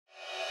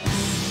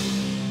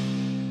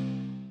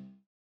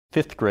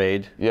Fifth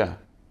grade, Yeah.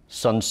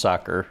 son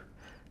soccer.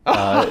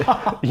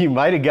 You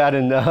might have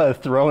gotten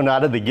thrown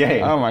out of the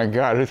game. Oh my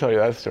God, who told you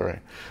that story?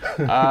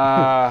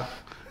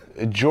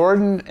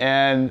 Jordan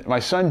and my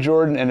son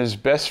Jordan and his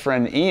best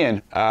friend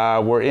Ian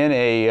were in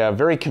a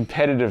very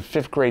competitive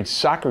fifth grade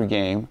soccer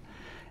game,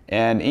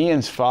 and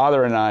Ian's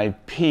father and I,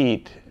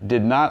 Pete,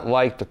 did not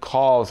like the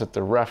calls that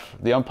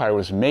the umpire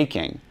was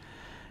making,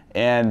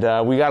 and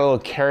we got a little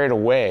carried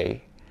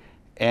away,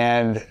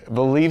 and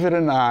believe it or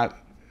not,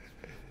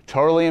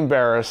 totally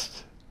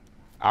embarrassed,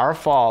 our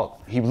fault,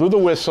 he blew the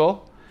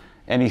whistle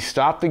and he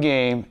stopped the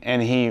game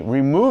and he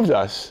removed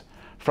us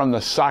from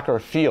the soccer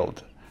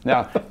field.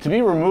 Now, to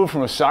be removed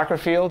from a soccer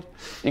field,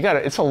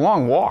 it's a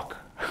long walk.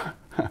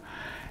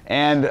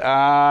 And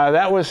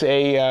that was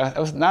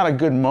not a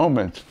good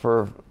moment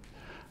for,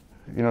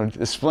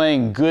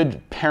 displaying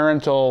good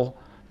parental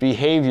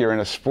behavior in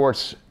a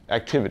sports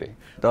activity.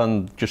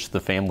 On just the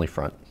family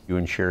front, you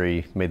and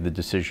Sherry made the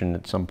decision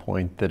at some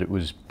point that it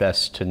was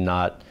best to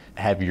not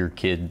have your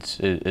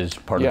kids as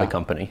part of the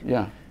company.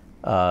 Yeah.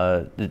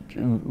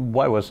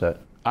 Why was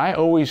that? I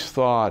always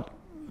thought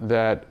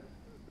that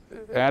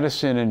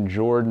Addison and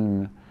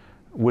Jordan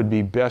would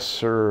be best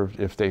served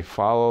if they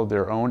followed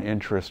their own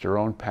interest, their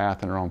own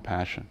path, and their own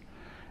passion.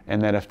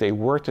 And that if they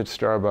worked at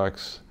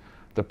Starbucks,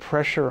 the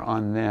pressure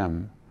on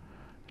them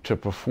to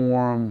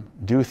perform,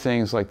 do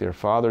things like their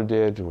father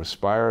did, to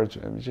aspire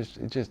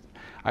to,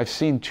 I've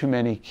seen too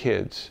many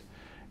kids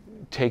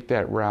take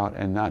that route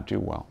and not do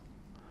well.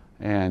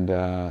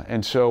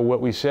 And so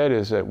what we said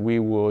is that we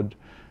would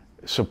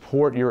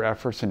support your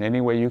efforts in any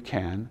way we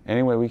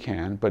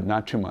can, but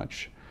not too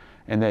much.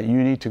 And that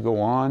you need to go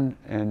on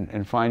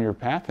and find your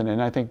path.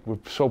 And I think we're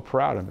so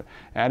proud of it.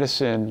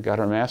 Addison got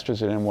her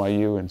master's at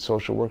NYU in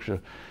social work.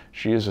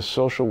 She is a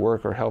social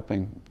worker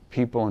helping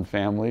people and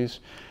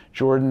families.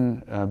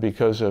 Jordan,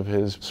 because of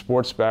his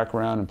sports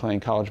background and playing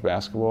college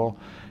basketball,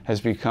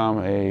 has become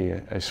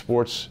a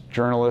sports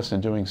journalist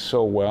and doing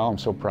so well. I'm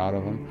so proud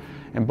of him.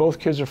 And both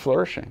kids are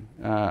flourishing.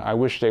 I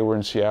wish they were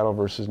in Seattle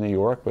versus New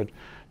York, but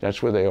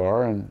that's where they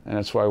are, and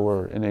that's why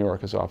we're in New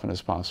York as often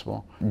as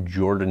possible.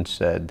 Jordan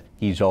said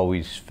he's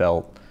always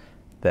felt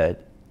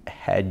that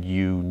had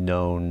you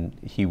known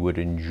he would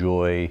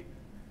enjoy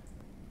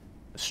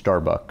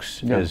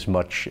Starbucks as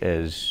much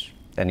as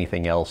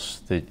anything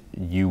else, that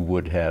you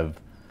would have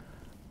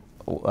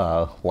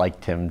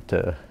liked him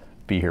to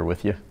be here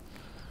with you.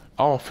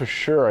 Oh, for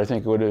sure. I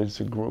think it would have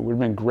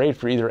been great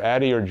for either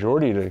Addie or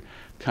Jordy to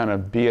kind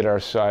of be at our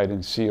side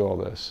and see all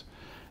this.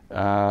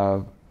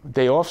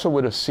 They also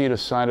would have seen a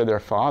side of their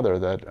father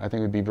that I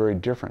think would be very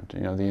different.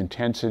 The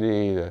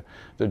intensity,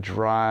 the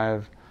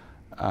drive.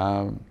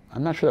 I'm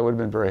not sure that would have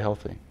been very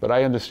healthy. But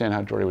I understand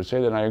how Jordy would say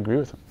that, and I agree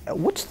with him.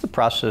 What's the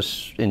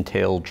process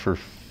entailed for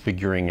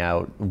figuring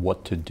out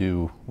what to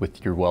do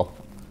with your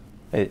wealth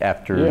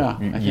after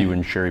you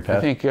and Sherry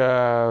passed? I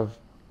think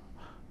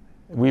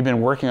we've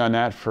been working on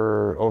that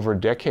for over a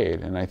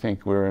decade, and I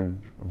think we're in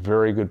a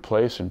very good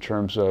place in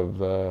terms of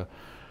the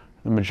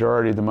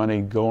majority of the money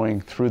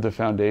going through the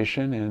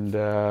foundation,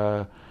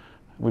 and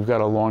we've got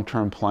a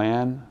long-term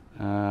plan,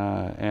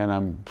 and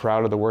I'm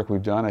proud of the work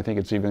we've done. I think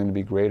it's even going to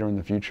be greater in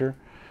the future.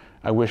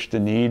 I wish the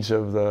needs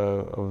of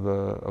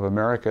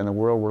America and the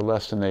world were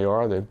less than they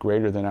are. They're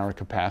greater than our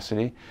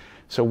capacity.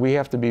 So we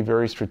have to be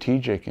very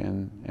strategic,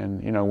 and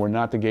we're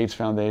not the Gates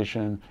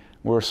Foundation.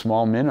 We're a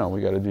small minnow. We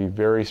got to be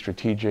very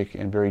strategic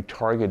and very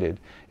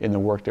targeted in the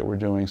work that we're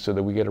doing so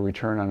that we get a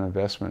return on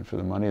investment for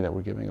the money that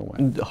we're giving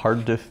away.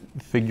 Hard to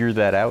figure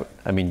that out?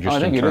 I mean, just I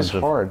think in terms it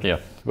is hard.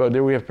 Yeah. But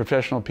there we have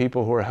professional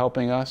people who are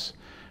helping us.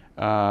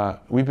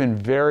 We've been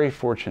very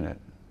fortunate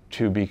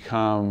to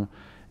become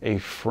a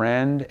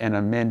friend and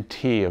a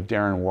mentee of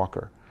Darren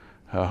Walker,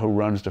 who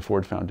runs the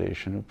Ford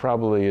Foundation, who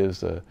probably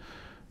is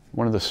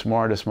one of the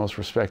smartest, most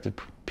respected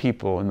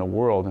people in the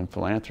world in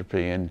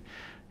philanthropy.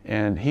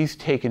 And he's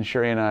taken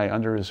Sherry and I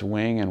under his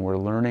wing, and we're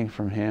learning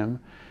from him,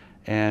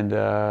 and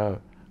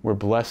we're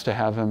blessed to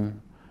have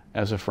him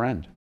as a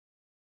friend.